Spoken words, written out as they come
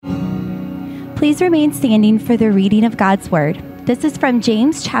Please remain standing for the reading of God's Word. This is from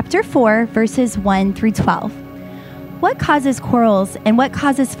James chapter 4, verses 1 through 12. What causes quarrels and what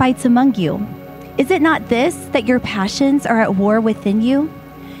causes fights among you? Is it not this, that your passions are at war within you?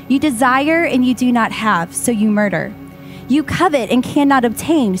 You desire and you do not have, so you murder. You covet and cannot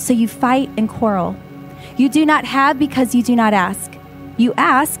obtain, so you fight and quarrel. You do not have because you do not ask. You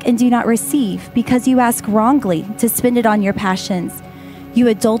ask and do not receive because you ask wrongly to spend it on your passions. You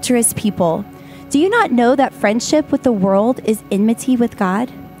adulterous people, do you not know that friendship with the world is enmity with God?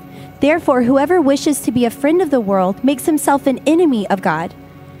 Therefore, whoever wishes to be a friend of the world makes himself an enemy of God.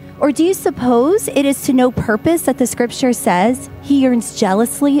 Or do you suppose it is to no purpose that the scripture says he yearns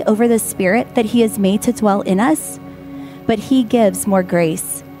jealously over the Spirit that he has made to dwell in us? But he gives more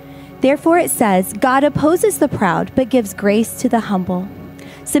grace. Therefore it says, God opposes the proud, but gives grace to the humble.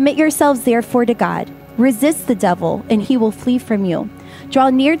 Submit yourselves therefore to God. Resist the devil, and he will flee from you.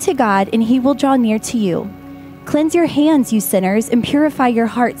 Draw near to God, and he will draw near to you. Cleanse your hands, you sinners, and purify your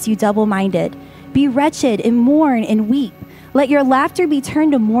hearts, you double-minded. Be wretched and mourn and weep. Let your laughter be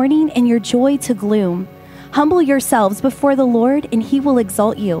turned to mourning and your joy to gloom. Humble yourselves before the Lord, and he will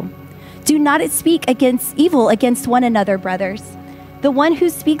exalt you. Do not speak evil against one another, brothers. The one who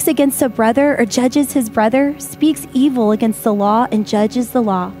speaks against a brother or judges his brother speaks evil against the law and judges the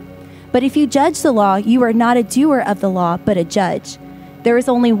law. But if you judge the law, you are not a doer of the law, but a judge. There is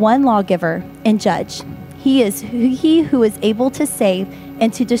only one lawgiver and judge. He is he who is able to save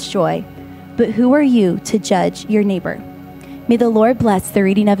and to destroy. But who are you to judge your neighbor? May the Lord bless the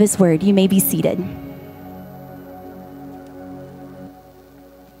reading of his word. You may be seated.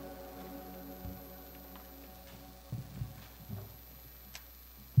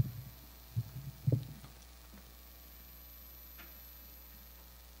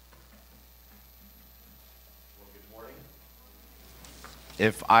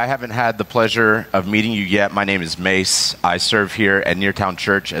 If I haven't had the pleasure of meeting you yet, my name is Mace. I serve here at Neartown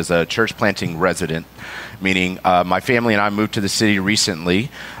Church as a church planting resident, meaning my family and I moved to the city recently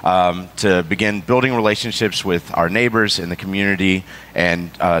to begin building relationships with our neighbors in the community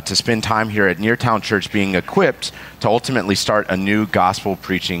and to spend time here at Neartown Church being equipped to ultimately start a new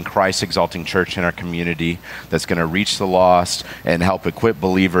gospel-preaching, Christ-exalting church in our community that's going to reach the lost and help equip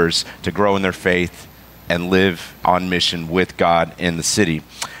believers to grow in their faith and live on mission with God in the city.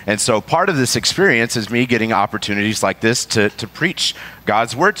 And so part of this experience is me getting opportunities like this to preach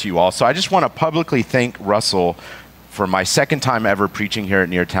God's word to you all. So I just want to publicly thank Russell for my second time ever preaching here at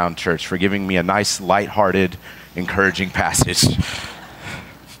Neartown Church for giving me a nice, lighthearted, encouraging passage.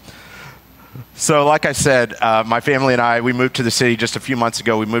 So like I said, my family and I, we moved to the city just a few months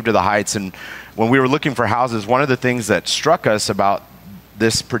ago. We moved to the Heights, and when we were looking for houses, one of the things that struck us about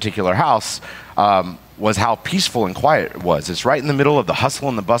this particular house was how peaceful and quiet it was. It's right in the middle of the hustle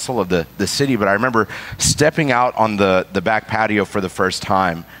and the bustle of the city, but I remember stepping out on the back patio for the first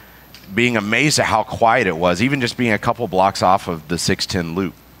time, being amazed at how quiet it was, even just being a couple blocks off of the 610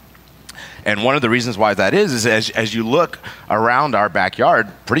 loop. And one of the reasons why that is as you look around our backyard,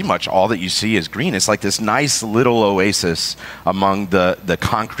 pretty much all that you see is green. It's like this nice little oasis among the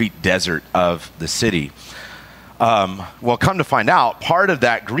concrete desert of the city. Well, come to find out, part of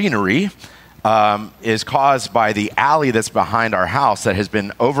that greenery is caused by the alley that's behind our house that has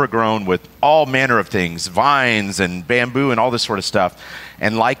been overgrown with all manner of things, vines and bamboo and all this sort of stuff.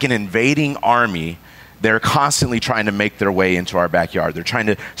 And like an invading army, they're constantly trying to make their way into our backyard. They're trying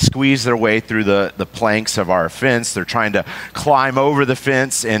to squeeze their way through the planks of our fence. They're trying to climb over the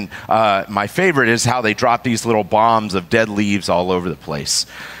fence. And my favorite is how they drop these little bombs of dead leaves all over the place.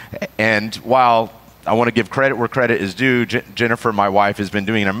 And while I want to give credit where credit is due, Jennifer, my wife, has been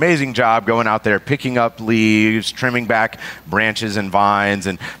doing an amazing job going out there, picking up leaves, trimming back branches and vines.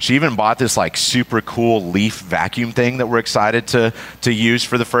 And she even bought this like super cool leaf vacuum thing that we're excited to use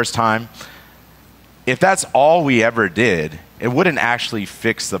for the first time. If that's all we ever did, it wouldn't actually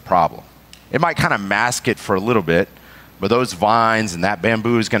fix the problem. It might kind of mask it for a little bit, but those vines and that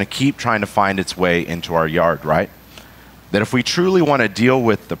bamboo is going to keep trying to find its way into our yard, right? That if we truly want to deal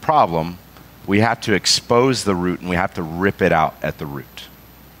with the problem, we have to expose the root and we have to rip it out at the root.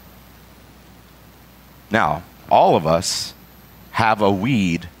 Now, all of us have a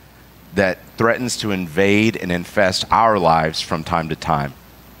weed that threatens to invade and infest our lives from time to time,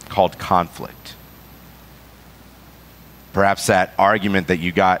 called conflict. Perhaps that argument that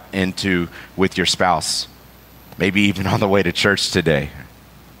you got into with your spouse, maybe even on the way to church today.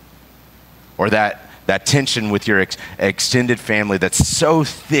 Or that tension with your extended family that's so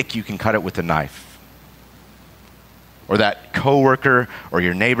thick you can cut it with a knife. Or that coworker or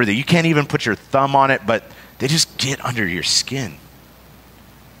your neighbor that you can't even put your thumb on it, but they just get under your skin.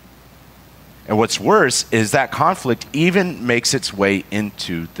 And what's worse is that conflict even makes its way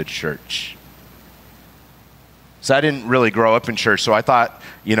into the church. So I didn't really grow up in church, so I thought,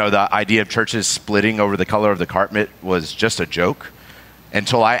 the idea of churches splitting over the color of the carpet was just a joke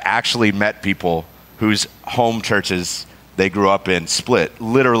until I actually met people whose home churches they grew up in split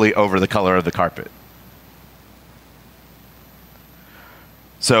literally over the color of the carpet.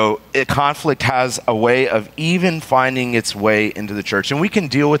 So conflict has a way of even finding its way into the church, and we can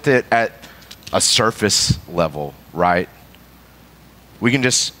deal with it at a surface level, right? We can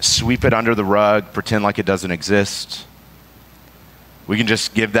just sweep it under the rug, pretend like it doesn't exist. We can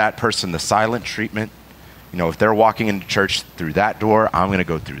just give that person the silent treatment. If they're walking into church through that door, I'm going to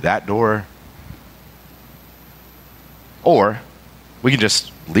go through that door. Or we can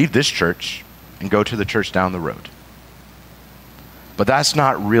just leave this church and go to the church down the road. But that's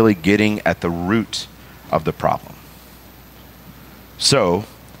not really getting at the root of the problem. So,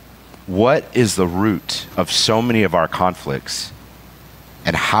 what is the root of so many of our conflicts,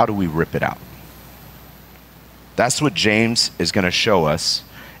 and how do we rip it out? That's what James is going to show us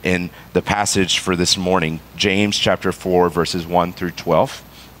in the passage for this morning, James chapter 4, verses 1 through 12.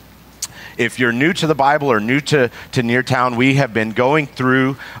 If you're new to the Bible or new to Near Town, we have been going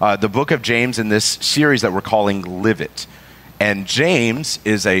through the book of James in this series that we're calling Live It. And James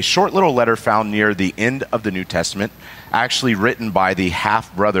is a short little letter found near the end of the New Testament, actually written by the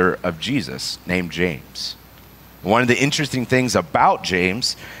half-brother of Jesus named James. One of the interesting things about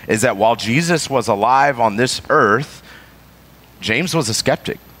James is that while Jesus was alive on this earth, James was a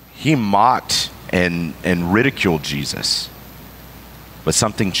skeptic. He mocked and ridiculed Jesus. But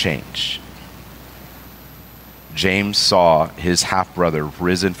something changed. James saw his half-brother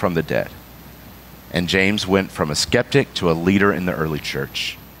risen from the dead. And James went from a skeptic to a leader in the early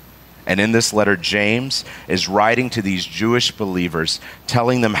church. And in this letter, James is writing to these Jewish believers,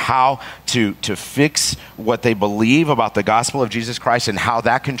 telling them how to fix what they believe about the gospel of Jesus Christ and how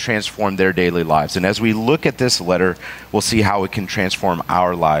that can transform their daily lives. And as we look at this letter, we'll see how it can transform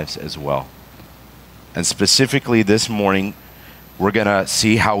our lives as well. And specifically this morning, we're going to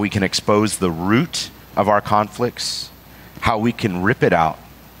see how we can expose the root of our conflicts, how we can rip it out,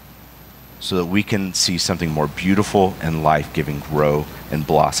 so that we can see something more beautiful and life-giving grow and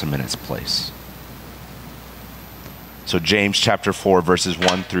blossom in its place. So James chapter 4, verses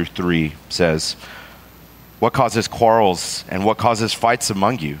 1 through 3 says, "What causes quarrels and what causes fights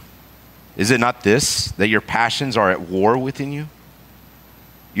among you? Is it not this, that your passions are at war within you?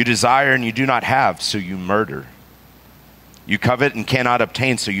 You desire and you do not have, so you murder. You covet and cannot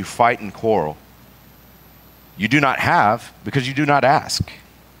obtain, so you fight and quarrel. You do not have because you do not ask.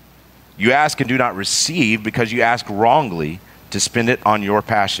 You ask and do not receive because you ask wrongly to spend it on your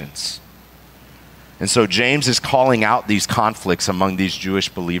passions." And so James is calling out these conflicts among these Jewish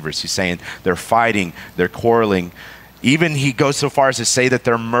believers. He's saying they're fighting, they're quarreling. Even he goes so far as to say that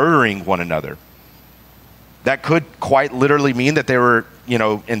they're murdering one another. That could quite literally mean that they were,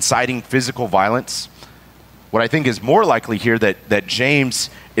 inciting physical violence. What I think is more likely here that James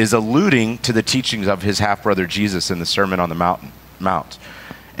is alluding to the teachings of his half-brother Jesus in the Sermon on the Mount.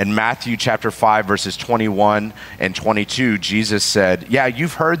 In Matthew chapter 5, verses 21 and 22, Jesus said, "Yeah,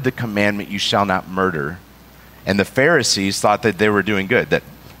 you've heard the commandment, you shall not murder." And the Pharisees thought that they were doing good, that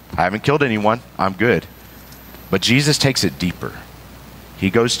I haven't killed anyone, I'm good. But Jesus takes it deeper. He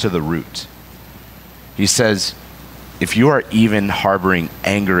goes to the root. He says, if you are even harboring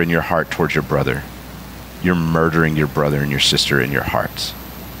anger in your heart towards your brother, you're murdering your brother and your sister in your heart.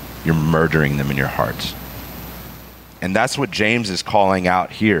 You're murdering them in your heart. And that's what James is calling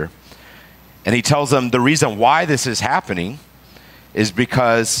out here. And he tells them the reason why this is happening is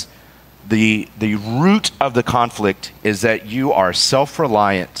because the root of the conflict is that you are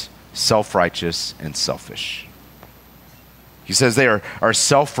self-reliant, self-righteous, and selfish. He says they are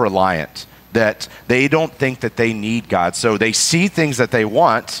self-reliant, that they don't think that they need God. So they see things that they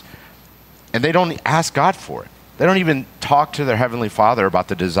want, and they don't ask God for it. They don't even talk to their Heavenly Father about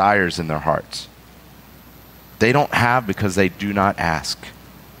the desires in their hearts. They don't have because they do not ask.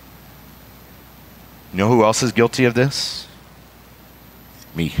 You know who else is guilty of this?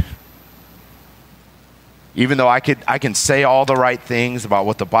 Me. Even though I can say all the right things about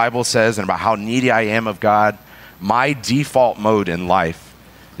what the Bible says and about how needy I am of God, my default mode in life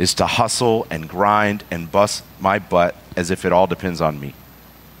is to hustle and grind and bust my butt as if it all depends on me.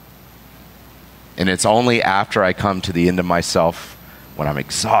 And it's only after I come to the end of myself, when I'm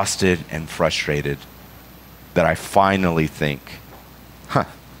exhausted and frustrated, that I finally think,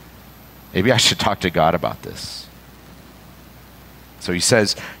 maybe I should talk to God about this. So he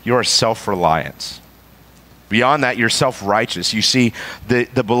says, you're self-reliant. Beyond that, you're self-righteous. You see,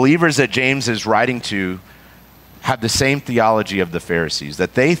 the believers that James is writing to have the same theology of the Pharisees,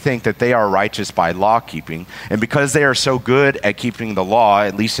 that they think that they are righteous by law keeping, and because they are so good at keeping the law,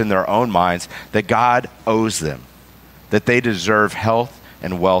 at least in their own minds, that God owes them, that they deserve health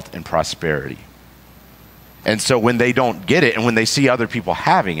and wealth and prosperity. And so when they don't get it, and when they see other people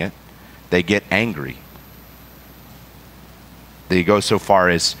having it, they get angry. They go so far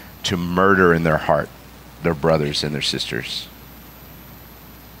as to murder in their heart their brothers and their sisters.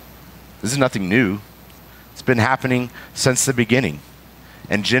 This is nothing new. It's been happening since the beginning.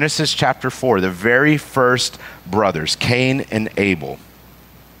 In Genesis chapter 4, the very first brothers, Cain and Abel,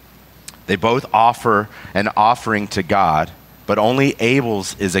 they both offer an offering to God, but only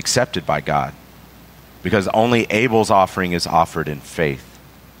Abel's is accepted by God, because only Abel's offering is offered in faith.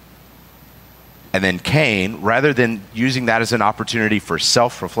 And then Cain, rather than using that as an opportunity for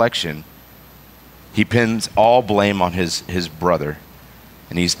self-reflection, he pins all blame on his brother.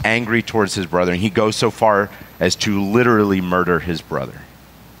 And he's angry towards his brother. And he goes so far as to literally murder his brother.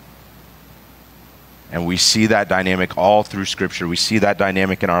 And we see that dynamic all through Scripture. We see that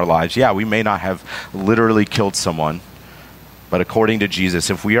dynamic in our lives. Yeah, we may not have literally killed someone. But according to Jesus,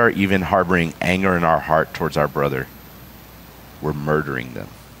 if we are even harboring anger in our heart towards our brother, we're murdering them.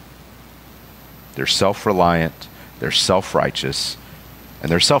 They're self-reliant, they're self-righteous, and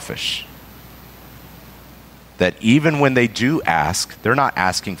they're selfish. That even when they do ask, they're not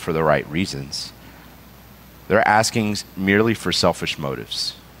asking for the right reasons. They're asking merely for selfish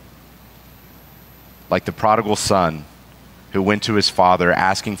motives. Like the prodigal son who went to his father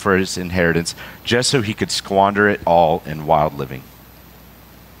asking for his inheritance just so he could squander it all in wild living.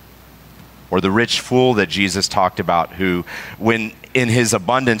 Or the rich fool that Jesus talked about, who, when in his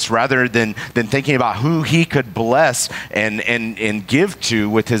abundance, rather than thinking about who he could bless and give to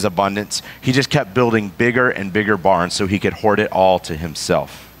with his abundance, he just kept building bigger and bigger barns so he could hoard it all to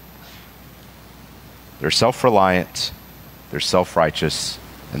himself. They're self-reliant, they're self-righteous,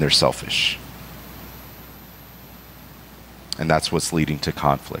 and they're selfish. And that's what's leading to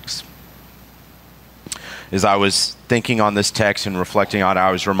conflicts. As I was thinking on this text and reflecting on it,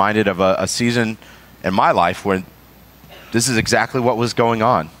 I was reminded of a season in my life when this is exactly what was going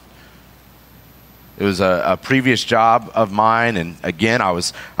on. It was a previous job of mine, and again, I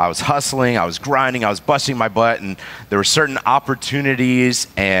was hustling, I was grinding, I was busting my butt, and there were certain opportunities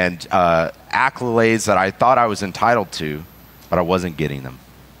and accolades that I thought I was entitled to, but I wasn't getting them.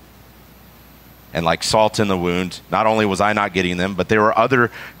 And like salt in the wound, not only was I not getting them, but there were other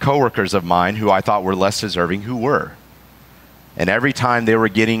coworkers of mine who I thought were less deserving who were. And every time they were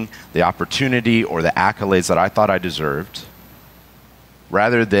getting the opportunity or the accolades that I thought I deserved,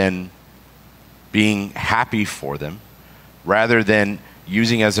 rather than being happy for them, rather than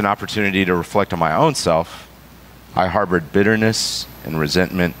using it as an opportunity to reflect on my own self, I harbored bitterness and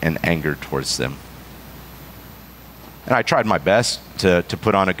resentment and anger towards them. And I tried my best to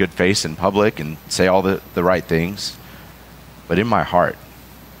put on a good face in public and say all the right things. But in my heart,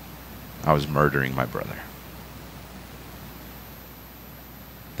 I was murdering my brother.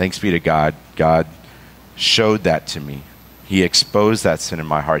 Thanks be to God. God showed that to me. He exposed that sin in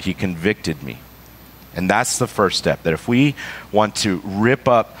my heart. He convicted me. And that's the first step, that if we want to rip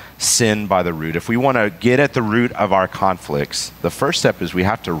up sin by the root, if we want to get at the root of our conflicts, the first step is we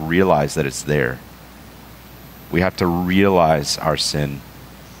have to realize that it's there. We have to realize our sin.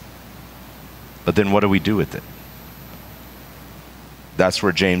 But then what do we do with it? That's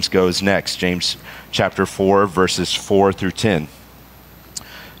where James goes next. James chapter 4, verses 4 through 10.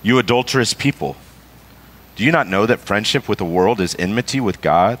 You adulterous people, do you not know that friendship with the world is enmity with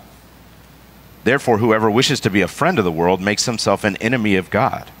God? Therefore, whoever wishes to be a friend of the world makes himself an enemy of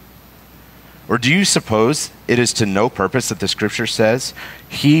God. Or do you suppose it is to no purpose that the Scripture says,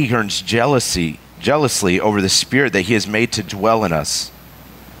 he yearns jealously over the Spirit that he has made to dwell in us,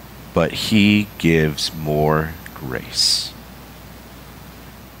 but he gives more grace.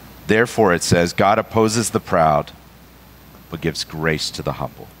 Therefore, it says, God opposes the proud, but gives grace to the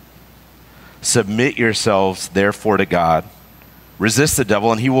humble. Submit yourselves, therefore, to God. Resist the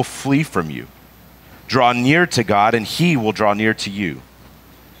devil, and he will flee from you. Draw near to God, and he will draw near to you.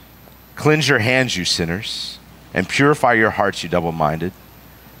 Cleanse your hands, you sinners, and purify your hearts, you double-minded.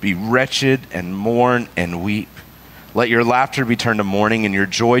 Be wretched and mourn and weep. Let your laughter be turned to mourning and your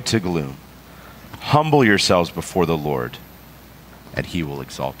joy to gloom. Humble yourselves before the Lord, and he will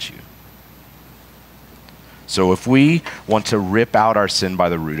exalt you. So if we want to rip out our sin by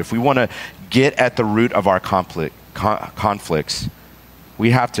the root, if we want to get at the root of our conflicts,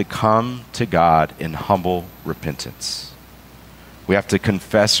 we have to come to God in humble repentance. We have to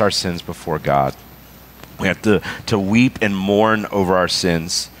confess our sins before God, We have to weep and mourn over our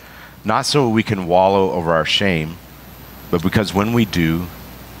sins, not so we can wallow over our shame, but because when we do,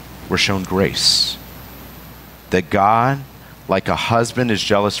 we're shown grace. That God, like a husband is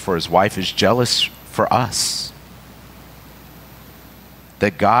jealous for his wife, is jealous for us.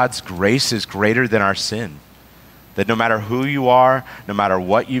 That God's grace is greater than our sin. That no matter who you are, no matter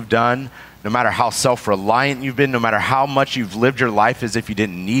what you've done, no matter how self-reliant you've been, no matter how much you've lived your life as if you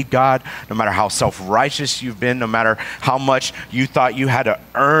didn't need God, no matter how self-righteous you've been, no matter how much you thought you had to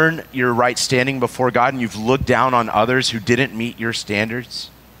earn your right standing before God and you've looked down on others who didn't meet your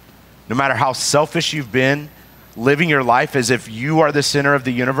standards, no matter how selfish you've been, living your life as if you are the center of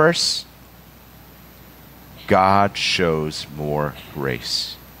the universe, God shows more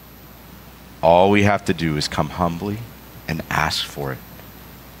grace. All we have to do is come humbly and ask for it.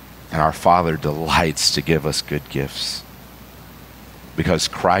 And our Father delights to give us good gifts because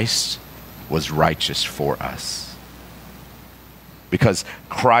Christ was righteous for us. Because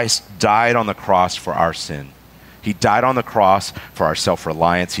Christ died on the cross for our sin. He died on the cross for our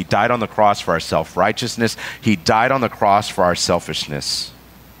self-reliance. He died on the cross for our self-righteousness. He died on the cross for our selfishness.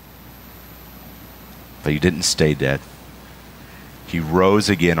 But he didn't stay dead. He rose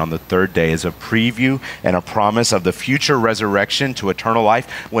again on the third day as a preview and a promise of the future resurrection to eternal life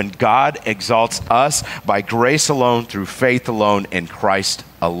when God exalts us by grace alone, through faith alone, in Christ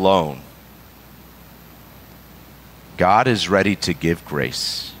alone. God is ready to give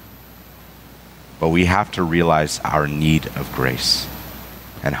grace, but we have to realize our need of grace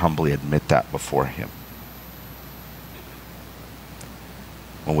and humbly admit that before him.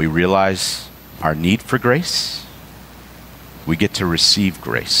 When we realize our need for grace, we get to receive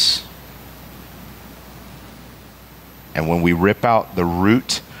grace. And when we rip out the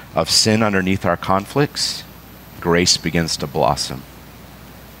root of sin underneath our conflicts, grace begins to blossom.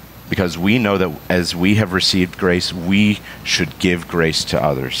 Because we know that as we have received grace, we should give grace to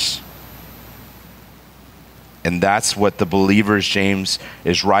others. And that's what the believers James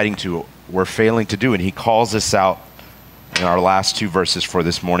is writing to we're failing to do. And he calls us out in our last two verses for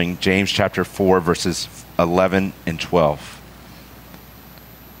this morning, James chapter 4, verses 11 and 12.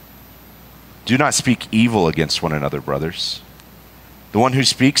 Do not speak evil against one another, brothers. The one who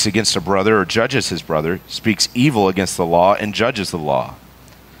speaks against a brother or judges his brother speaks evil against the law and judges the law.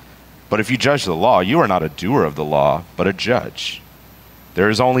 But if you judge the law, you are not a doer of the law, but a judge. There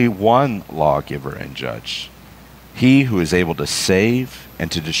is only one lawgiver and judge, he who is able to save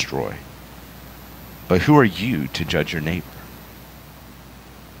and to destroy. But who are you to judge your neighbor?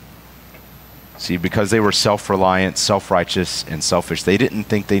 See, because they were self-reliant, self-righteous, and selfish, they didn't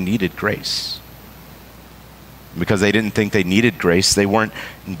think they needed grace. Because they didn't think they needed grace, they weren't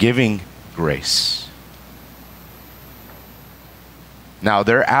giving grace. Now,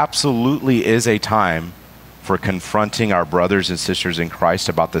 there absolutely is a time for confronting our brothers and sisters in Christ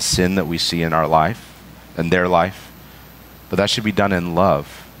about the sin that we see in our life, in their life. But that should be done in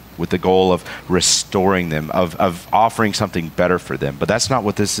love, with the goal of restoring them, of offering something better for them. But that's not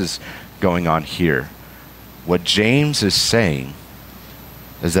what this is going on here. What James is saying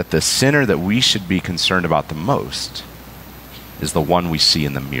is that the sinner that we should be concerned about the most is the one we see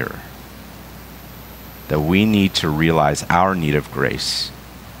in the mirror. That we need to realize our need of grace.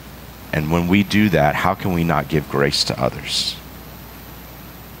 And when we do that, how can we not give grace to others?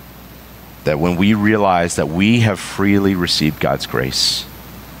 That when we realize that we have freely received God's grace,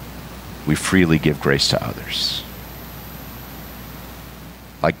 we freely give grace to others.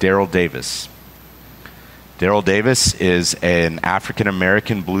 Like Daryl Davis. Daryl Davis is an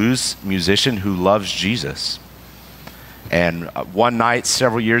African-American blues musician who loves Jesus. And one night,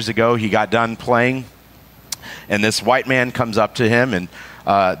 several years ago, he got done playing, and this white man comes up to him,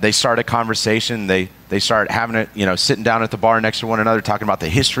 and they start a conversation. They start having it, sitting down at the bar next to one another, talking about the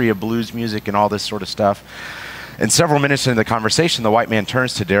history of blues music and all this sort of stuff. And several minutes into the conversation, the white man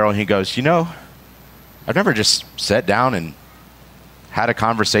turns to Daryl and he goes, I've never just sat down and had a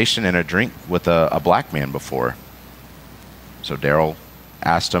conversation and a drink with a black man before. So Daryl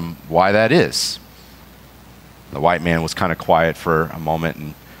asked him why that is. The white man was kind of quiet for a moment,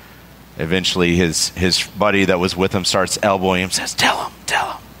 and eventually his buddy that was with him starts elbowing him, says, tell him.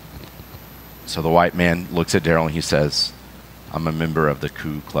 So the white man looks at Daryl and he says, I'm a member of the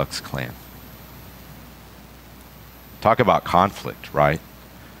Ku Klux Klan. Talk about conflict, right?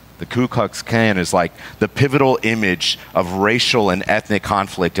 The Ku Klux Klan is like the pivotal image of racial and ethnic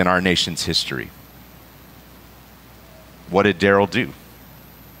conflict in our nation's history. What did Daryl do?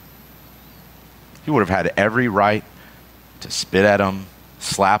 He would have had every right to spit at him,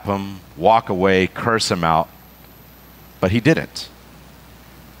 slap him, walk away, curse him out, but he didn't.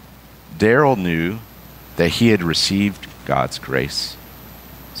 Daryl knew that he had received God's grace.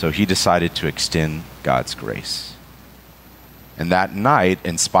 So he decided to extend God's grace. And that night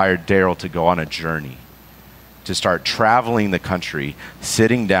inspired Daryl to go on a journey, to start traveling the country,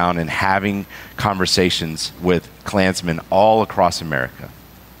 sitting down and having conversations with Klansmen all across America.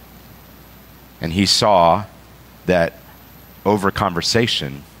 And he saw that over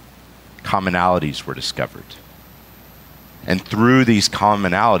conversation, commonalities were discovered. And through these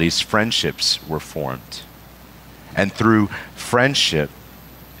commonalities, friendships were formed. And through friendship,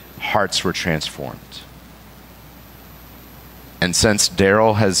 hearts were transformed. And since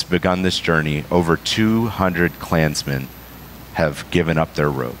Daryl has begun this journey, over 200 Klansmen have given up their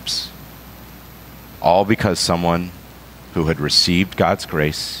robes. All because someone who had received God's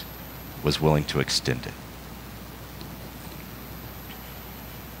grace was willing to extend it.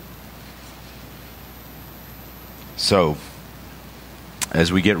 So, as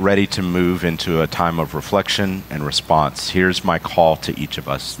we get ready to move into a time of reflection and response, here's my call to each of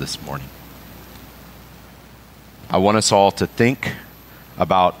us this morning. I want us all to think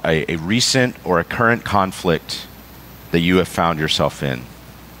about a recent or a current conflict that you have found yourself in.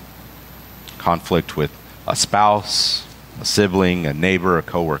 Conflict with a spouse, a sibling, a neighbor, a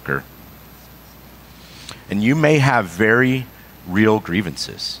coworker. And you may have very real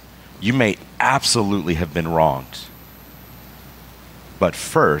grievances. You may absolutely have been wronged. But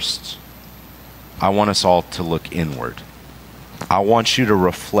first, I want us all to look inward. I want you to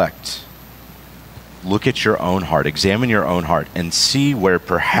reflect. Look at your own heart, examine your own heart, and see where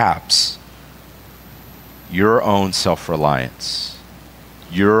perhaps your own self-reliance,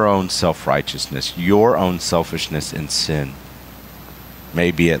 your own self-righteousness, your own selfishness and sin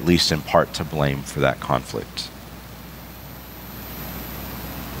may be at least in part to blame for that conflict.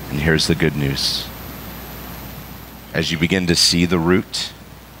 And here's the good news. As you begin to see the root,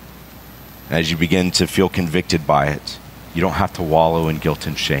 as you begin to feel convicted by it, you don't have to wallow in guilt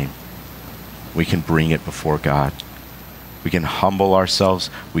and shame. We can bring it before God. We can humble ourselves.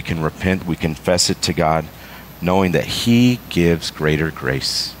 We can repent. We confess it to God, knowing that he gives greater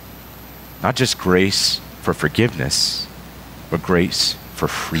grace. Not just grace for forgiveness, but grace for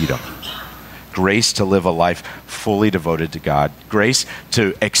freedom. Grace to live a life fully devoted to God. Grace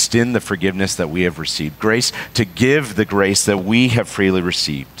to extend the forgiveness that we have received. Grace to give the grace that we have freely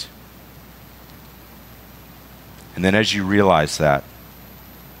received. And then as you realize that,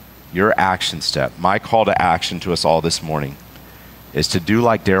 your action step, my call to action to us all this morning, is to do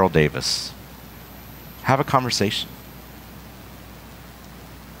like Daryl Davis. Have a conversation.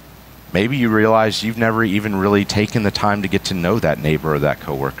 Maybe you realize you've never even really taken the time to get to know that neighbor or that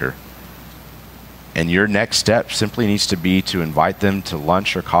coworker. And your next step simply needs to be to invite them to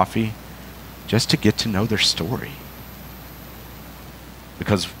lunch or coffee just to get to know their story.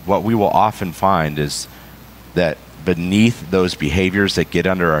 Because what we will often find is that beneath those behaviors that get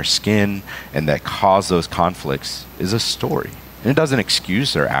under our skin and that cause those conflicts is a story. And it doesn't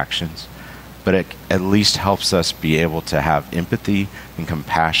excuse their actions, but it at least helps us be able to have empathy and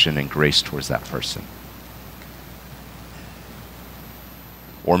compassion and grace towards that person.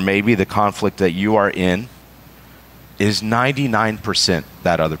 Or maybe the conflict that you are in is 99%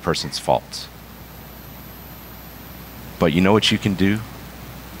 that other person's fault. But you know what you can do?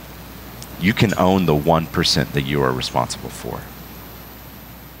 You can own the 1% that you are responsible for.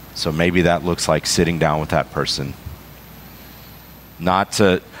 So maybe that looks like sitting down with that person, not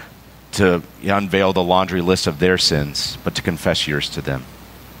to unveil the laundry list of their sins, but to confess yours to them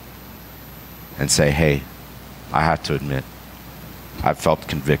and say, hey, I have to admit, I've felt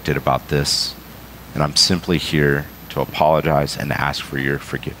convicted about this, and I'm simply here to apologize and ask for your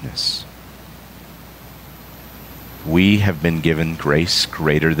forgiveness. We have been given grace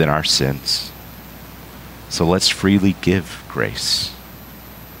greater than our sins. So let's freely give grace.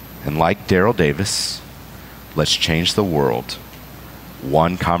 And like Daryl Davis, let's change the world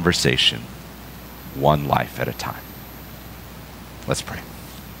one conversation, one life at a time. Let's pray.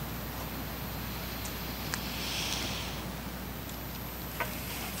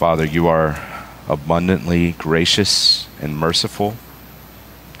 Father, you are abundantly gracious and merciful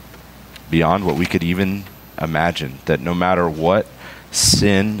beyond what we could even imagine, that no matter what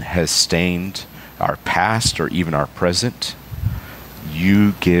sin has stained our past or even our present,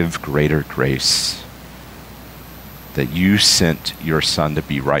 you give greater grace. That you sent your Son to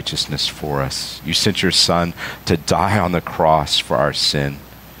be righteousness for us. You sent your Son to die on the cross for our sin.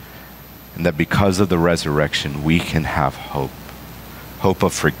 And that because of the resurrection, we can have hope. Hope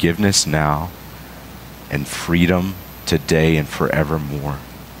of forgiveness now and freedom today and forevermore.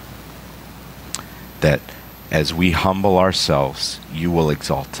 That as we humble ourselves, you will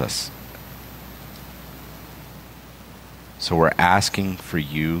exalt us. So we're asking for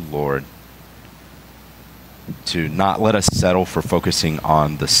you, Lord, to not let us settle for focusing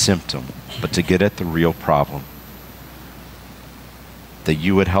on the symptom, but to get at the real problem. That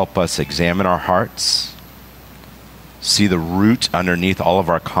you would help us examine our hearts, see the root underneath all of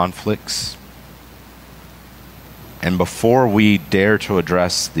our conflicts, and before we dare to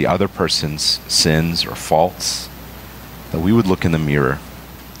address the other person's sins or faults, that we would look in the mirror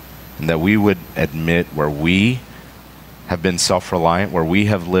and that we would admit where we have been self-reliant, where we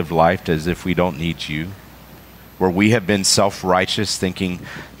have lived life as if we don't need you, where we have been self-righteous, thinking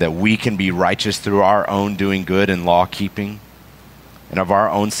that we can be righteous through our own doing good and law-keeping, and of our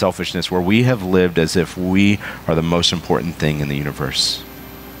own selfishness, where we have lived as if we are the most important thing in the universe.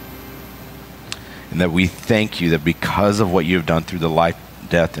 And that we thank you that because of what you have done through the life,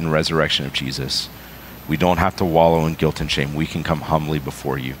 death, and resurrection of Jesus, we don't have to wallow in guilt and shame. We can come humbly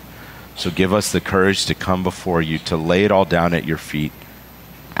before you. So give us the courage to come before you, to lay it all down at your feet,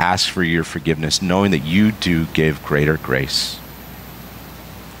 ask for your forgiveness, knowing that you do give greater grace.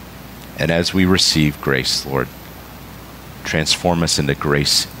 And as we receive grace, Lord, transform us into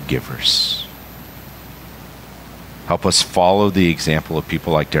grace givers. Help us follow the example of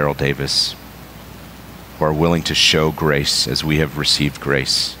people like Daryl Davis, who are willing to show grace as we have received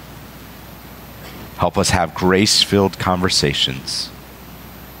grace. Help us have grace-filled conversations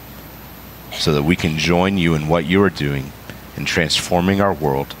so that we can join you in what you are doing in transforming our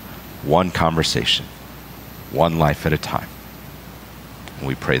world, one conversation, one life at a time. And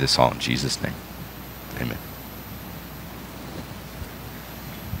we pray this all in Jesus' name. Amen.